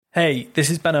Hey, this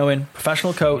is Ben Owen,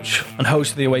 professional coach and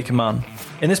host of The Awakened Man.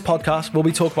 In this podcast, we'll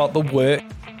be talking about the work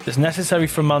that's necessary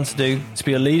for a man to do to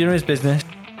be a leader in his business,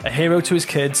 a hero to his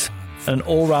kids, and an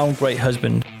all-round great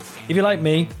husband. If you're like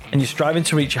me and you're striving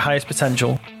to reach your highest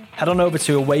potential, head on over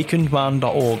to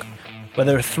awakenedman.org, where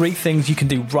there are 3 things you can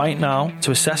do right now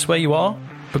to assess where you are,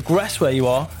 progress where you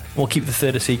are, and we'll keep the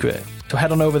third a secret. So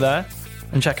head on over there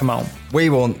and check them out. We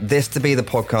want this to be the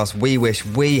podcast we wish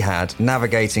we had,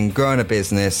 navigating growing a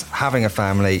business, having a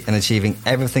family, and achieving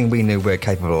everything we knew we're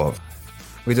capable of.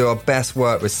 We do our best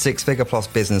work with 6-figure plus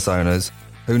business owners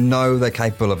who know they're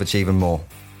capable of achieving more.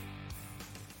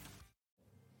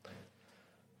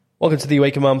 Welcome to the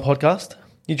Awakened Man podcast.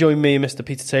 You join me, Mr.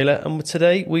 Peter Taylor, and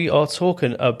today we are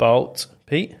talking about,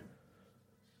 Pete?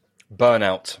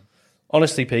 Burnout.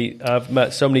 Honestly, Pete, I've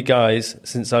met so many guys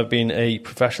since I've been a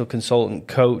professional consultant,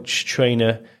 coach,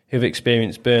 trainer who've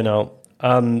experienced burnout.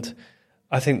 And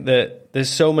I think that there's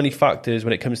so many factors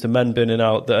when it comes to men burning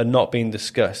out that are not being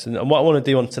discussed. And what I want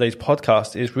to do on today's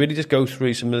podcast is really just go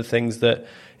through some of the things that,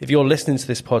 if you're listening to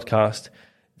this podcast,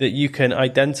 that you can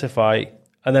identify.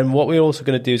 And then what we're also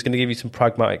going to do is going to give you some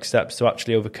pragmatic steps to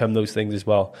actually overcome those things as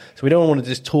well. So we don't want to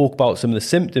just talk about some of the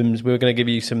symptoms. We're going to give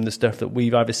you some of the stuff that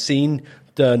we've either seen,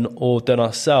 done, or done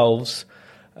ourselves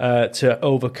to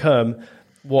overcome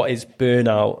what is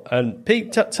burnout. And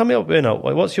Pete, tell me about burnout.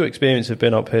 Like, what's your experience of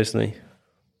burnout personally?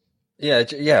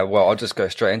 Yeah. Well, I'll just go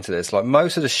straight into this. Like,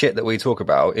 most of the shit that we talk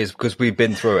about is because we've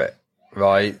been through it,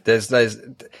 right?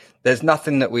 There's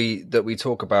nothing that we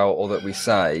talk about or that we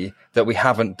say that we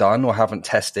haven't done or haven't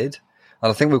tested. And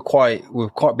I think we're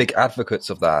quite big advocates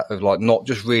of that, of like not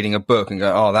just reading a book and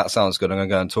going, oh, that sounds good, I'm going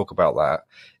to go and talk about that.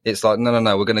 It's like, no,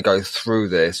 we're going to go through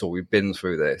this, or we've been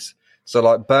through this. So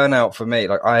like burnout for me,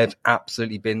 like I have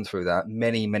absolutely been through that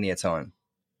many a time.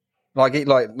 Like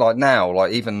now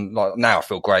I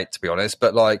feel great, to be honest,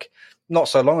 but like not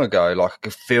so long ago, like I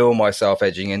could feel myself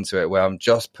edging into it where I'm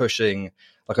just pushing,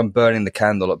 like I'm burning the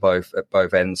candle at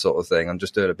both ends sort of thing. I'm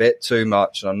just doing a bit too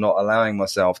much and I'm not allowing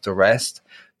myself to rest,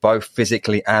 both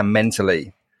physically and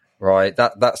mentally, right?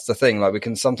 That's the thing. Like we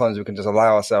can just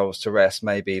allow ourselves to rest,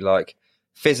 maybe like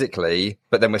physically,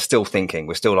 but then we're still thinking,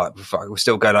 we're still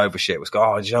going over shit. We're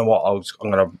going, oh, do you know what? I'm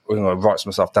going to write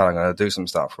some stuff down. I'm going to do some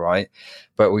stuff, right?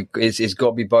 But it's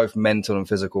got to be both mental and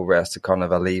physical rest to kind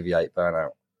of alleviate burnout.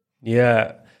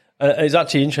 Yeah. It's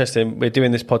actually interesting. We're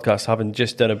doing this podcast having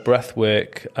just done a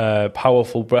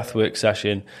powerful breathwork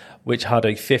session, which had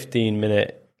a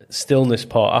 15-minute stillness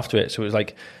part after it. So it was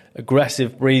like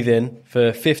aggressive breathing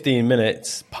for 15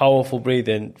 minutes, powerful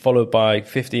breathing, followed by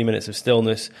 15 minutes of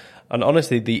stillness. And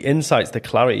honestly, the insights, the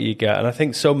clarity you get, and I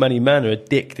think so many men are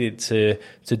addicted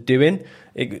to doing.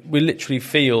 We literally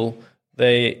feel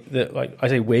like I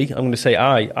say we, I'm going to say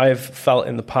I have felt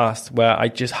in the past where I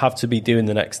just have to be doing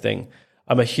the next thing.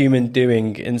 I'm a human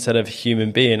doing instead of a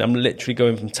human being. I'm literally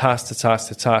going from task to task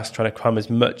to task, trying to cram as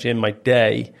much in my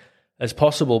day as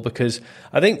possible, because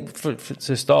I think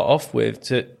to start off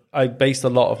with, I based a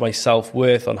lot of my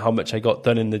self-worth on how much I got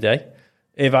done in the day.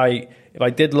 If I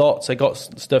did lots, I got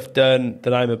stuff done,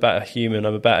 then I'm a better human,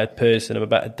 I'm a better person, I'm a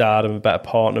better dad, I'm a better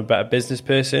partner, I'm a better business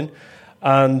person.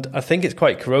 And I think it's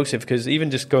quite corrosive, because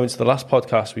even just going to the last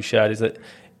podcast we shared,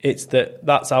 is that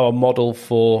that's our model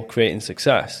for creating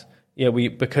success. Yeah,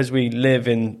 because we live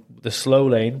in the slow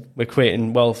lane, we're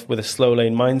creating wealth with a slow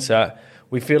lane mindset.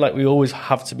 We feel like we always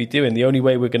have to be doing. The only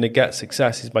way we're going to get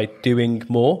success is by doing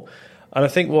more. And I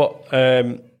think what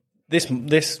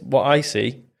what I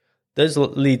see does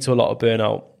lead to a lot of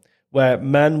burnout, where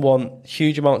men want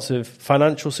huge amounts of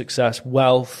financial success,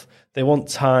 wealth, they want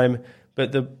time,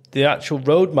 but the actual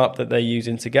roadmap that they're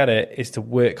using to get it is to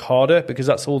work harder, because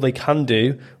that's all they can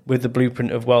do with the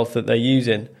blueprint of wealth that they're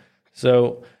using.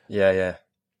 So yeah,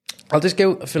 I'll just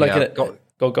go. I feel like I've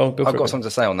got something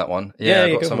to say on that one.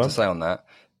 I've got something to say on that,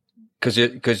 because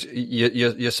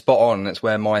you're spot on. That's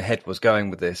where my head was going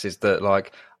with this. Is that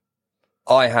like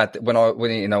I had when I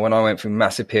went through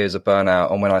massive periods of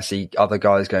burnout, and when I see other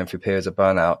guys going through periods of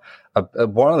burnout,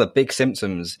 one of the big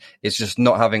symptoms is just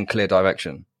not having clear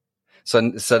direction. So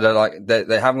they're like,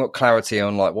 they haven't got clarity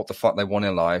on like what the fuck they want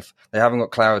in life. They haven't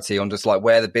got clarity on just like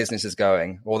where the business is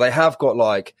going. Or they have got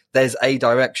like, there's a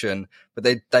direction, but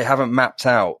they haven't mapped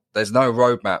out. There's no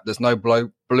roadmap. There's no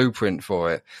blueprint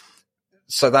for it.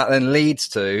 So that then leads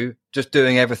to just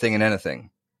doing everything and anything.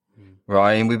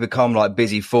 Right. And we become like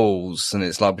busy fools, and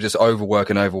it's like we're just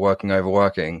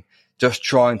overworking, just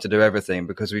trying to do everything,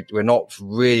 because we're not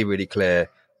really clear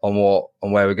on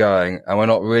where we're going, and we're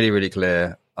not really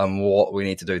clear on what we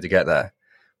need to do to get there,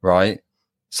 right?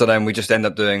 So then we just end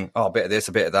up doing a bit of this,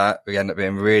 a bit of that. We end up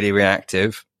being really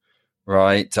reactive,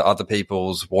 right, to other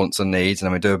people's wants and needs, and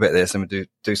then we do a bit of this, and we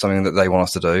do something that they want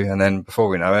us to do, and then before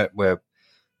we know it, we're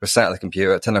sat at the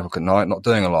computer at 10 o'clock at night, not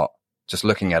doing a lot, just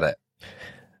looking at it.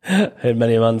 Heard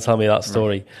many a man tell me that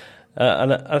story.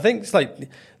 And I think it's like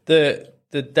the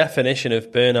definition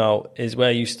of burnout is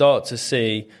where you start to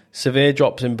see severe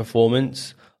drops in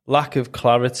performance, lack of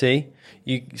clarity.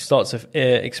 You start to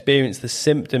experience the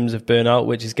symptoms of burnout,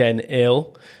 which is getting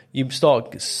ill. You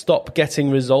stop getting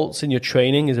results in your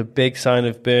training is a big sign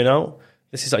of burnout.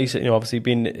 This is, obviously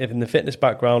being in the fitness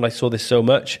background, I saw this so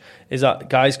much, is that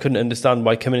guys couldn't understand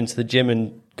why coming into the gym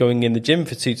and going in the gym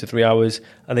for 2 to 3 hours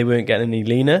and they weren't getting any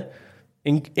leaner.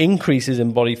 Increases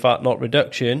in body fat, not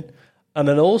reduction. And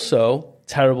then also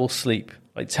terrible sleep.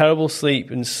 Like terrible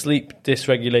sleep and sleep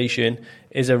dysregulation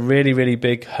is a really, really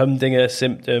big humdinger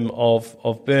symptom of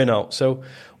burnout. So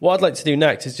what I'd like to do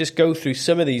next is just go through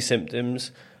some of these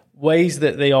symptoms, ways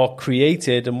that they are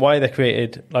created and why they're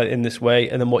created like in this way,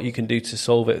 and then what you can do to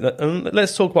solve it. And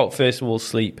let's talk about, first of all,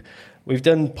 sleep. We've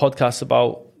done podcasts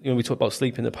about, we talked about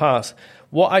sleep in the past.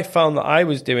 What I found that I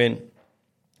was doing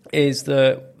is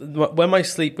that when my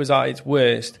sleep was at its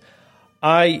worst,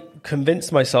 I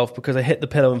convinced myself, because I hit the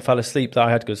pillow and fell asleep, that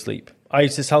I had good sleep. I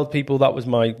used to tell people that was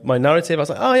my narrative. I was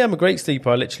like, oh yeah, I'm a great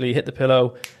sleeper. I literally hit the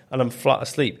pillow and I'm flat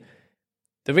asleep.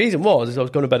 The reason is I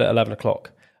was going to bed at 11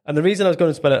 o'clock. And the reason I was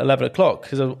going to bed at 11 o'clock,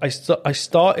 because I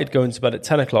started going to bed at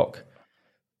 10 o'clock.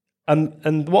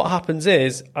 And what happens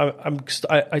is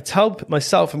I tell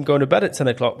myself I'm going to bed at 10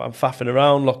 o'clock, but I'm faffing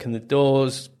around, locking the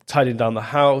doors, tidying down the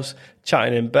house,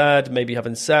 chatting in bed, maybe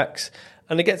having sex.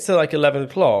 And it gets to like 11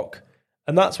 o'clock.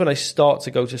 And that's when I start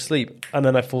to go to sleep. And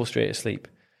then I fall straight asleep.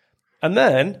 And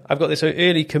then I've got this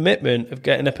early commitment of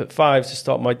getting up at 5 to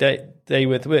start my day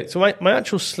with work. So my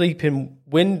actual sleeping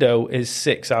window is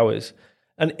 6 hours.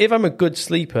 And if I'm a good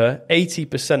sleeper,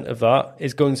 80% of that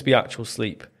is going to be actual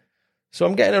sleep. So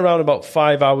I'm getting around about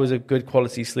 5 hours of good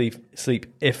quality sleep,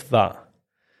 if that.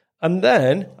 And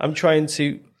then I'm trying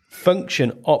to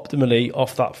function optimally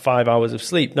off that 5 hours of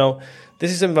sleep. Now, this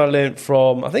is something I learned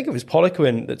from, I think it was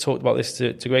Poliquin that talked about this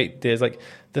to great days. Like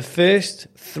the first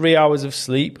 3 hours of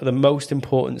sleep are the most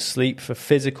important sleep for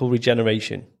physical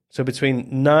regeneration. So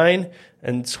between 9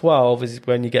 and 12 is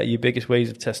when you get your biggest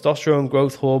waves of testosterone,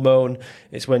 growth hormone.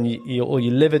 It's when your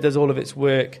liver does all of its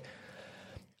work.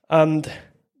 And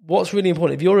what's really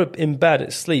important, if you're in bed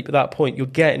at sleep at that point, you're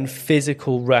getting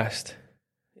physical rest.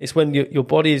 It's when your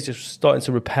body is just starting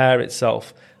to repair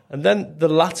itself. And then the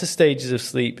latter stages of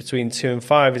sleep between 2 and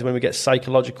 5 is when we get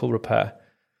psychological repair.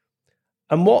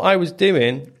 And what I was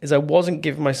doing is I wasn't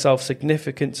giving myself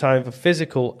significant time for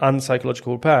physical and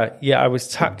psychological repair, yet I was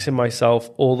taxing myself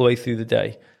all the way through the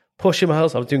day. Pushing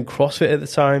myself, I was doing CrossFit at the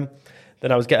time.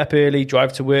 Then I was get up early,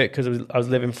 drive to work because I was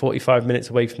living 45 minutes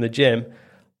away from the gym.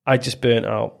 I just burnt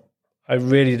out. I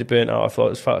really did burn out.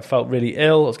 I felt really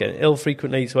ill. I was getting ill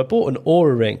frequently. So I bought an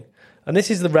Aura ring. And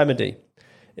this is the remedy.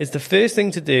 It's the first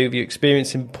thing to do if you're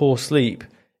experiencing poor sleep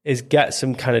is get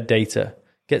some kind of data.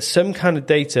 Get some kind of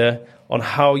data on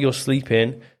how you're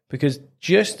sleeping, because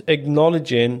just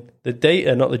acknowledging the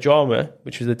data, not the drama,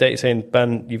 which was the data saying,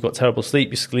 Ben, you've got terrible sleep,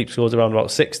 your sleep score's around about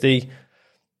 60,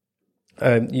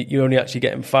 you're only actually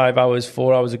getting 5 hours,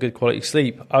 4 hours of good quality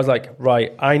sleep. I was like,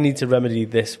 right, I need to remedy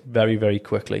this very, very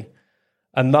quickly.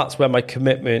 And that's where my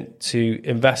commitment to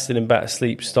investing in better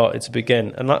sleep started to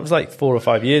begin. And that was like 4 or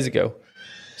 5 years ago.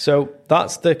 So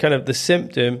that's the kind of the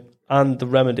symptom and the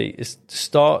remedy, is to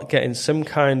start getting some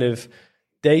kind of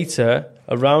data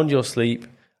around your sleep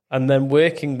and then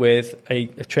working with a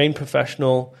trained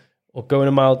professional or going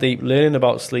a mile deep, learning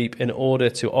about sleep in order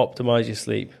to optimize your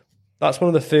sleep. That's one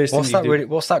of the first things you do.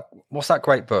 What's that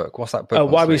great book? What's that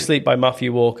book? Why We Sleep by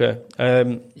Matthew Walker.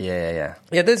 Yeah.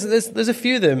 There's a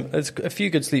few of them. There's a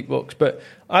few good sleep books, but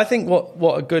I think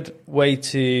what a good way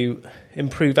to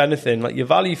improve anything, like your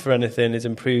value for anything, is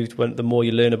improved the more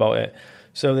you learn about it.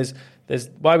 So there's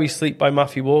Why We Sleep by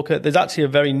Matthew Walker. There's actually a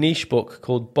very niche book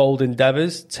called Bold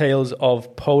Endeavors: Tales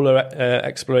of Polar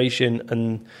Exploration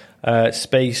and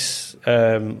Space,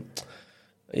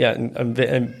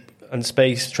 and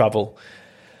space travel.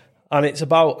 And it's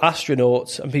about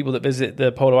astronauts and people that visit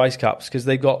the polar ice caps because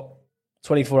they've got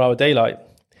 24-hour daylight.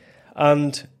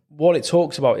 And what it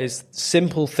talks about is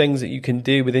simple things that you can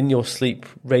do within your sleep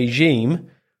regime,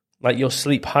 like your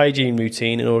sleep hygiene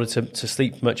routine, in order to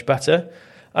sleep much better.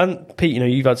 And Pete,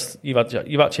 you've actually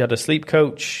had a sleep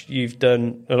coach. You've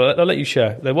done. I'll let you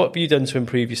share. Like, what have you done to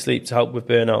improve your sleep to help with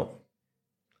burnout?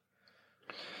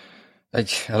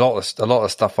 A lot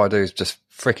of stuff I do is just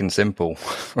freaking simple,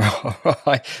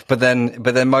 right? But then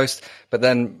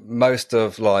most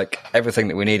of like everything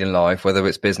that we need in life, whether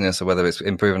it's business or whether it's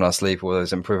improving our sleep or whether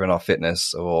it's improving our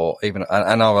fitness or even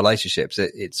and our relationships,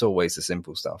 it's always the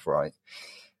simple stuff, right?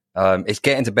 It's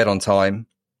getting to bed on time,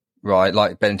 right?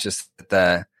 Like Ben just said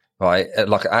there, right?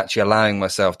 Like actually allowing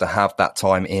myself to have that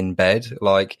time in bed.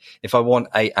 Like if I want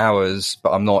 8 hours,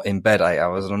 but I'm not in bed 8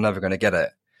 hours, then I'm never going to get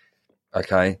it.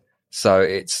 Okay. So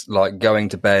it's like going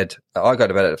to bed. I go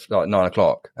to bed at like 9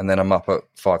 o'clock and then I'm up at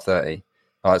 5:30.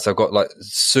 All right. So I've got like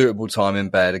suitable time in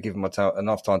bed. I give myself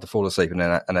enough time to fall asleep and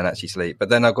then actually sleep. But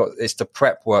then it's the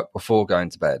prep work before going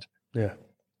to bed. Yeah.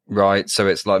 Right. So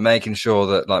it's like making sure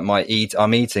that like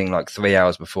I'm eating like 3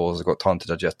 hours before, so I've got time to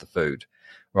digest the food.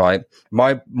 Right.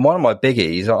 One of my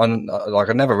biggies,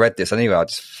 I never read this anyway. I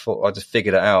just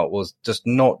figured it out, was just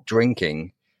not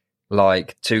drinking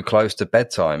like too close to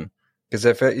bedtime. Because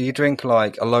if you drink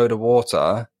like a load of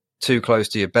water too close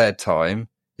to your bedtime,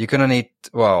 you're going to need,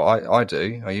 well,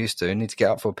 I used to need to get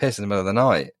up for a piss in the middle of the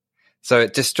night. So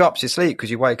it disrupts your sleep because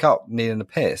you wake up needing a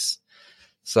piss.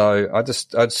 So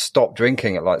I'd stop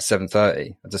drinking at like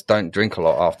 7:30. I just don't drink a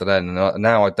lot after then. And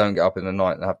now I don't get up in the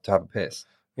night and have to have a piss.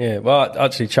 Yeah, well,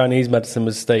 actually, Chinese medicine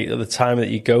would state that the time that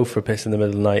you go for a piss in the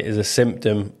middle of the night is a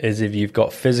symptom, is if you've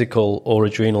got physical or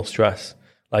adrenal stress.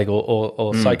 Like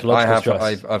or psychological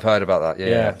stress. I've heard about that.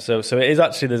 Yeah. So it is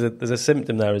actually there's a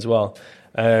symptom there as well.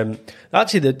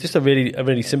 Actually, just a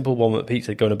really simple one that Pete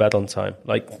said, going to bed on time.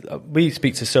 Like we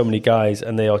speak to so many guys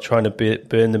and they are trying to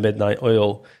burn the midnight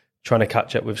oil, trying to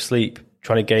catch up with sleep,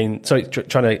 trying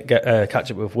to catch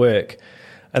up with work.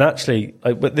 And actually,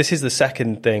 but this is the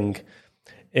second thing,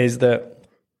 is that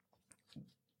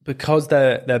because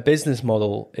their business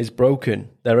model is broken,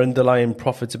 their underlying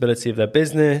profitability of their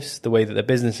business, the way that their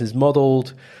business is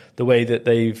modeled, the way that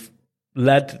they've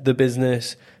led the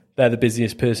business, they're the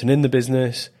busiest person in the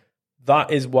business.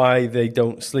 That is why they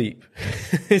don't sleep.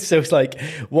 So it's like,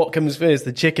 what comes first,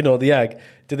 the chicken or the egg?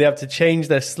 Do they have to change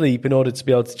their sleep in order to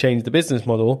be able to change the business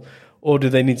model? Or do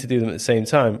they need to do them at the same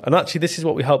time? And actually, this is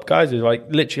what we help guys with. Like,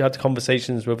 literally had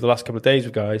conversations over the last couple of days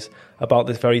with guys about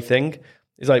this very thing.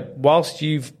 It's like, whilst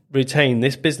you've retained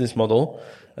this business model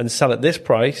and sell at this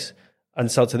price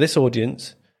and sell to this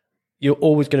audience, you're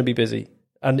always going to be busy.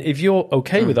 And if you're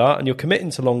okay with that and you're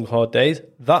committing to long, hard days,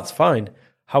 that's fine.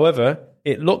 However,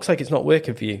 it looks like it's not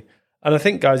working for you. And I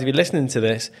think, guys, if you're listening to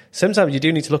this, sometimes you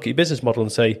do need to look at your business model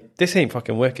and say, this ain't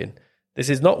fucking working. This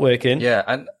is not working.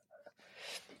 Yeah,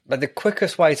 but the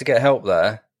quickest way to get help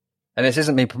there, and this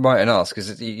isn't me promoting us,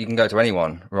 because you can go to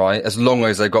anyone, right? As long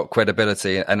as they've got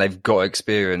credibility and they've got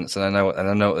experience and I know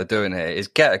what they're doing here, is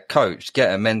get a coach,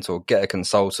 get a mentor, get a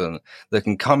consultant that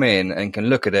can come in and can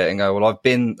look at it and go, well, I've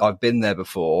been there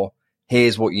before.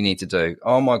 Here's what you need to do.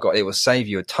 Oh my God, it will save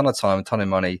you a ton of time, a ton of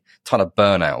money, a ton of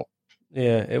burnout.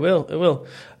 Yeah, it will. It will.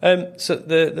 So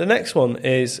the next one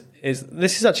is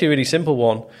this is actually a really simple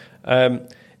one.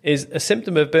 Is a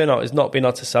symptom of burnout is not being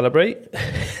able to celebrate.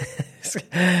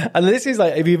 And this is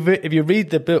like, if you read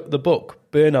the book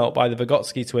Burnout by the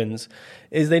Vygotsky twins,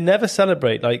 is they never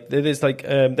celebrate. Like there's like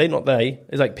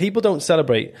it's like people don't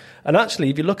celebrate. And actually,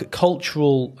 if you look at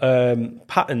cultural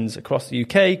patterns across the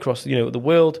UK, across the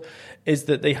world, is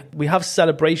that we have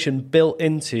celebration built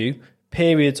into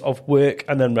periods of work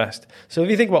and then rest. So if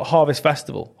you think about Harvest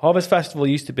Festival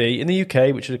used to be in the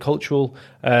UK, which is a cultural,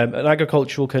 an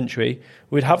agricultural country.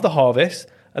 We'd have the harvest,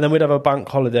 and then we'd have a bank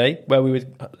holiday where we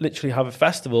would literally have a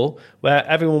festival where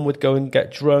everyone would go and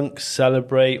get drunk,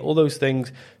 celebrate, all those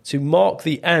things to mark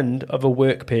the end of a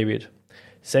work period.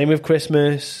 Same with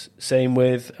Christmas, same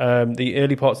with the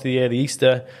early parts of the year, the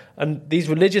Easter. And these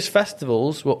religious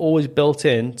festivals were always built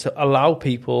in to allow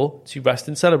people to rest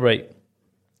and celebrate.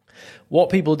 What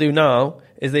people do now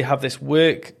is they have this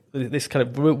kind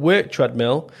of work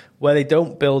treadmill where they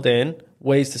don't build in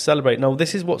ways to celebrate. Now,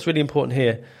 this is what's really important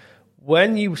here.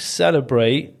 When you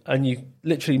celebrate and you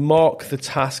literally mark the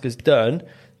task as done,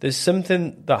 there's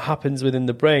something that happens within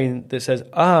the brain that says,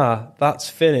 that's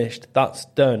finished, that's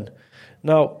done.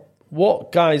 Now,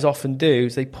 what guys often do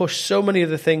is they push so many of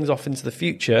the things off into the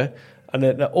future and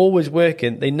they're always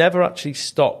working, they never actually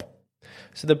stop.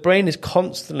 So the brain is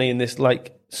constantly in this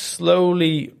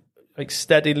slowly,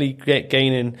 steadily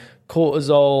gaining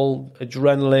cortisol,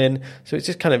 adrenaline. So it's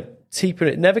just kind of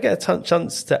teepering. It never gets a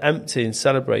chance to empty and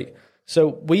celebrate.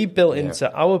 So we built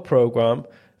into our program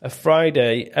a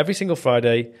Friday, every single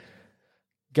Friday,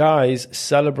 guys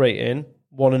celebrating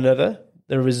one another,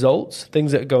 their results,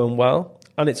 things that are going well.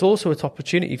 And it's also an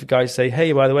opportunity for guys to say,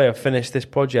 hey, by the way, I've finished this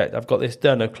project. I've got this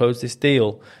done. I've closed this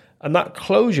deal. And that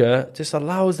closure just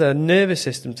allows their nervous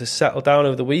system to settle down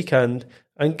over the weekend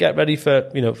and get ready for,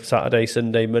 Saturday,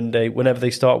 Sunday, Monday, whenever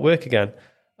they start work again.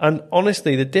 And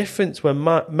honestly, the difference when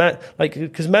men,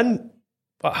 because men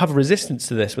have a resistance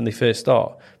to this when they first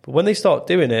start, but when they start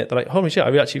doing it, they're like, holy shit,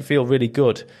 I actually feel really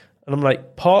good. And I'm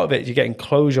like, part of it is you're getting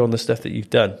closure on the stuff that you've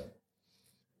done.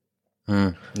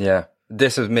 Yeah.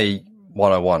 This is me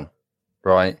 101,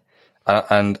 right?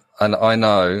 And I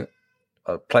know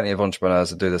plenty of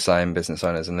entrepreneurs that do the same, business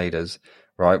owners and leaders,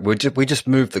 right? We just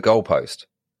moved the goalpost.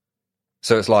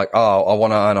 So it's like, I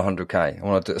want to earn 100K. I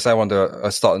want to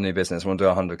start a new business. I want to do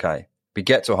 100K. We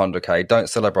get to 100K, don't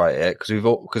celebrate it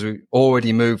because we've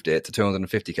already moved it to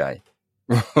 250K.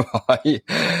 Right?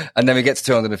 And then we get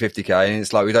to 250K and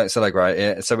it's like we don't celebrate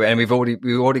it. So we've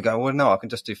already go, well, no, I can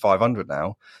just do 500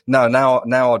 now. No, now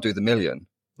I'll do the million,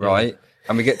 right? Yeah.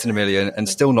 And we get to the million and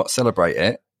still not celebrate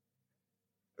it,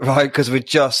 right? Because we're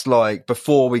just like,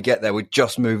 before we get there, we're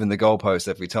just moving the goalpost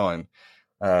every time.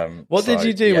 What did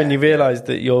you do when you realised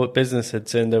that your business had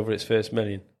turned over its first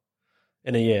million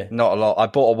in a year? Not a lot. I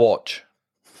bought a watch.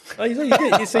 Oh, you did.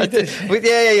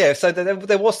 Yeah. So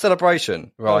there was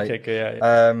celebration, right? Okay, good.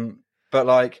 Yeah. But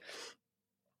like,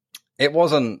 it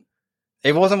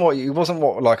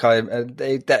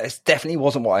definitely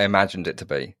wasn't what I imagined it to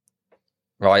be.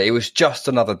 Right? It was just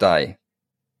another day.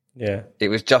 Yeah. It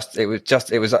was just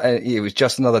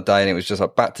another day, and it was just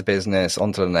like back to business,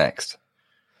 on to the next.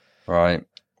 Right.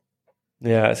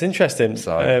 Yeah, it's interesting.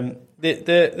 So,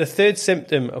 the third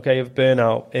symptom, of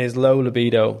burnout is low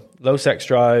libido, low sex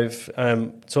drive.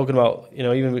 Talking about,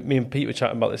 even me and Pete were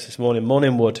chatting about this morning.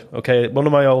 Morning Wood, one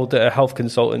of my old health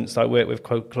consultants I work with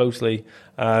quite closely.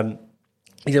 He said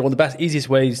one of the best, easiest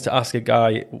ways to ask a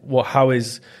guy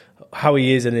how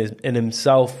he is in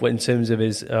himself in terms of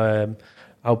his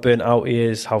how burnt out he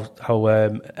is, how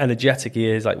energetic he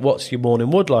is. Like, what's your morning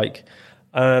wood like?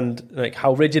 And like,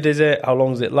 how rigid is it? How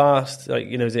long does it last? Like,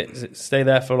 does it stay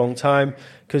there for a long time?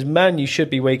 Because men, you should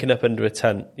be waking up under a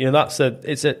tent.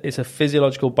 It's a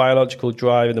physiological, biological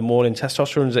drive in the morning.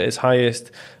 Testosterone is at its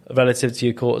highest relative to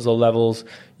your cortisol levels.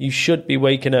 You should be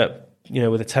waking up,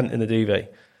 with a tent in the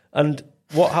duvet. And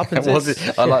what happens what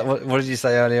did you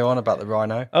say earlier on about the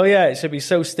rhino? Oh yeah, it should be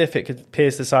so stiff it could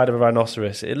pierce the side of a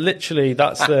rhinoceros. It literally,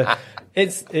 that's the,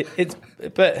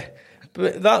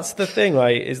 But that's the thing,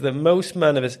 right, is that most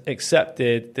men have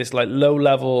accepted this like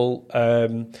low-level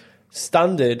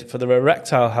standard for their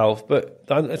erectile health. But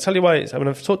I'll tell you why.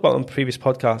 I've talked about it on previous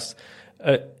podcasts.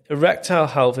 Erectile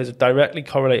health is directly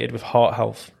correlated with heart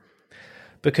health,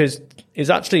 because it's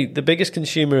actually the biggest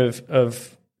consumer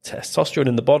of testosterone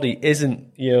in the body isn't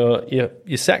your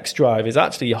sex drive, is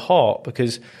actually your heart,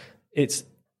 because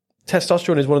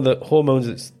testosterone is one of the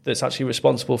hormones that's actually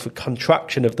responsible for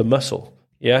contraction of the muscle.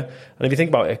 Yeah, and if you think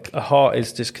about it, a heart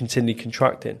is just continually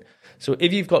contracting. So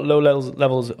if you've got low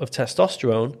levels of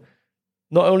testosterone,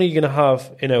 not only are you going to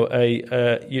have,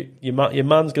 your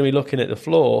man's going to be looking at the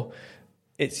floor,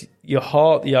 it's your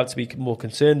heart that you have to be more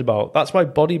concerned about. That's why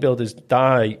bodybuilders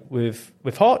die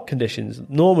with heart conditions.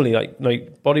 Normally, like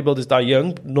bodybuilders die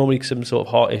young, normally some sort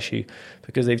of heart issue,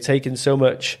 because they've taken so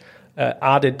much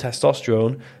added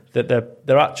testosterone that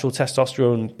their actual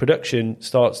testosterone production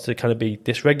starts to kind of be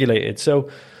dysregulated. So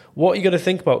what you got to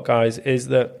think about, guys, is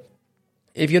that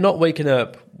if you're not waking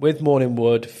up with morning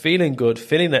wood, feeling good,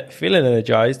 feeling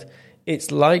energized,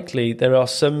 it's likely there are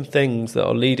some things that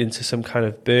are leading to some kind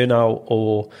of burnout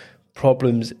or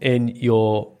problems in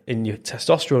your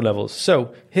testosterone levels.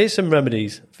 So here's some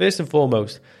remedies. First and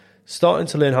foremost, starting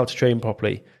to learn how to train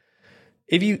properly.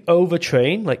 If you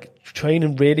overtrain, like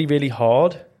training really, really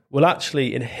hard, will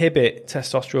actually inhibit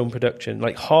testosterone production.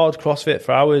 Like hard CrossFit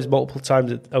for hours, multiple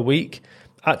times a week,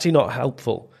 actually not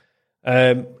helpful.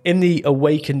 In the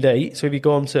Awaken Date, so if you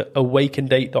go on to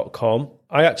awakendate.com,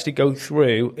 I actually go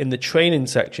through, in the training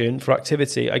section for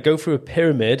activity, I go through a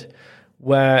pyramid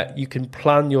where you can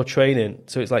plan your training.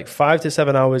 So it's like 5 to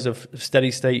 7 hours of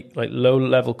steady state, like low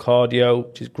level cardio,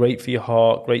 which is great for your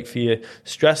heart, great for your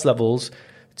stress levels,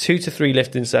 2 to 3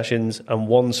 lifting sessions, and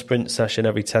 1 sprint session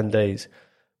every 10 days.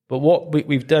 But what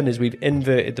we've done is we've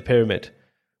inverted the pyramid.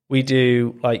 We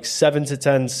do like 7 to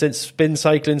 10 spin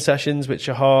cycling sessions, which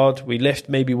are hard. We lift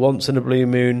maybe once in a blue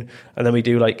moon, and then we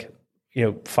do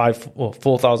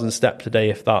 4,000 steps a day,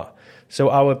 if that. So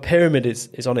our pyramid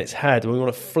is on its head, and we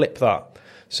want to flip that.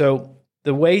 So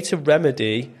the way to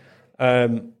remedy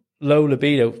low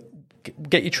libido,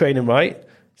 get your training right.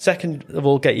 Second of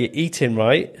all, get your eating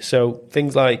right. So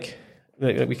things like,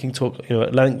 we can talk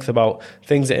at length about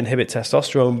things that inhibit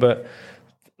testosterone, but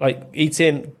like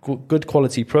eating good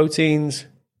quality proteins,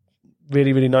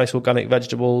 really, really nice organic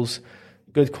vegetables,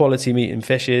 good quality meat and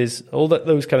fishes, all that,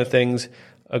 those kind of things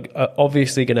are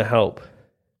obviously going to help.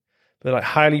 But like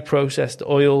highly processed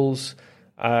oils,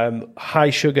 high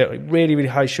sugar, like really, really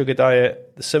high sugar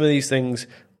diet, some of these things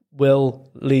will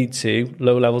lead to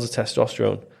low levels of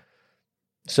testosterone.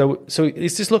 So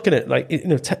it's just looking at like,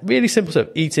 really simple stuff: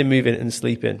 eating, moving, and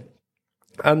sleeping.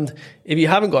 And if you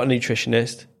haven't got a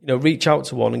nutritionist, reach out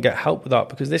to one and get help with that,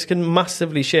 because this can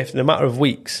massively shift in a matter of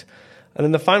weeks. And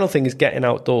then the final thing is getting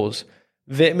outdoors.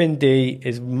 Vitamin D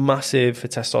is massive for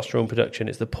testosterone production.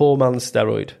 It's the poor man's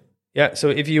steroid. Yeah. So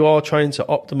if you are trying to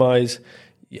optimize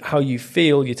how you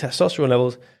feel, your testosterone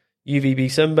levels, UVB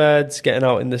sunbeds, getting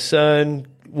out in the sun,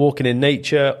 walking in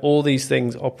nature, all these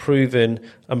things are proven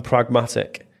and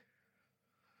pragmatic.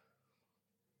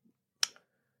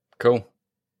 Cool.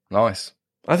 Nice.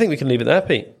 I think we can leave it there,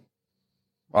 Pete.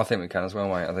 I think we can as well,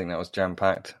 mate. I think that was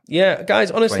jam-packed. Yeah, guys,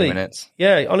 honestly. 20 minutes.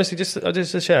 Yeah, honestly, just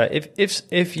to share,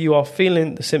 if you are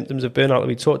feeling the symptoms of burnout that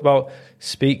we talked about,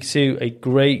 speak to a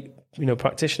great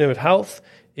practitioner of health.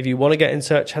 If you want to get in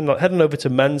touch, head on over to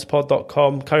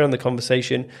menspod.com, carry on the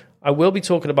conversation. I will be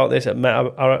talking about this at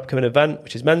our upcoming event,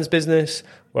 which is Men's Business,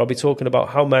 where I'll be talking about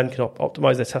how men can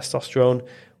optimize their testosterone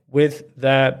with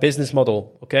their business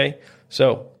model, okay?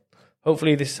 So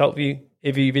hopefully this has helped you.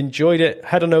 If you've enjoyed it,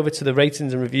 head on over to the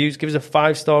ratings and reviews. Give us a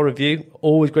 5-star review.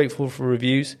 Always grateful for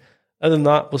reviews. Other than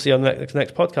that, we'll see you on the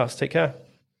next podcast. Take care.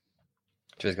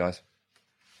 Cheers, guys.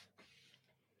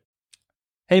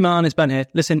 Hey man, it's Ben here.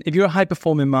 Listen, if you're a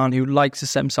high-performing man who likes to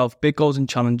set himself big goals and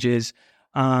challenges,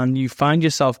 and you find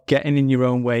yourself getting in your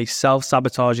own way,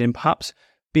 self-sabotaging, perhaps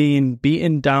being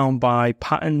beaten down by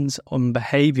patterns and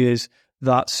behaviors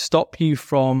that stop you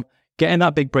from getting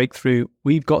that big breakthrough,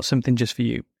 we've got something just for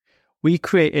you. We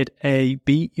created a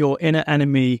Beat Your Inner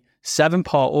Enemy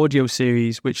 7-part audio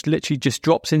series, which literally just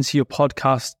drops into your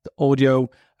podcast audio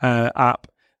app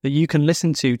that you can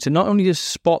listen to not only just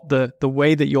spot the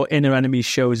way that your inner enemy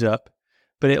shows up,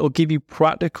 but it will give you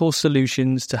practical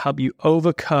solutions to help you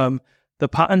overcome the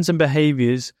patterns and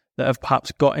behaviors that have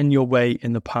perhaps got in your way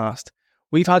in the past.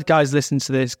 We've had guys listen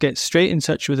to this, get straight in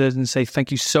touch with us and say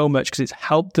thank you so much, because it's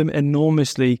helped them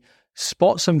enormously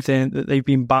spot something that they've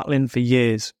been battling for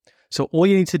years. So all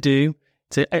you need to do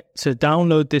to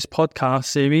download this podcast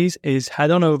series is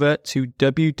head on over to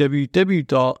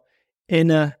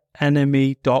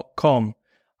www.innerenemy.com,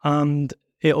 and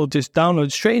it'll just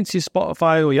download straight into your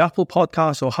Spotify or your Apple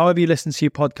Podcasts or however you listen to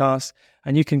your podcasts,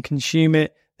 and you can consume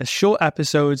it. They're short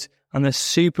episodes and they're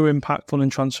super impactful and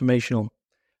transformational.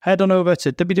 Head on over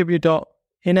to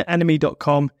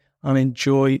www.innerenemy.com and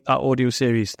enjoy that audio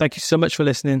series. Thank you so much for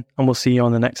listening, and we'll see you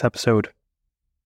on the next episode.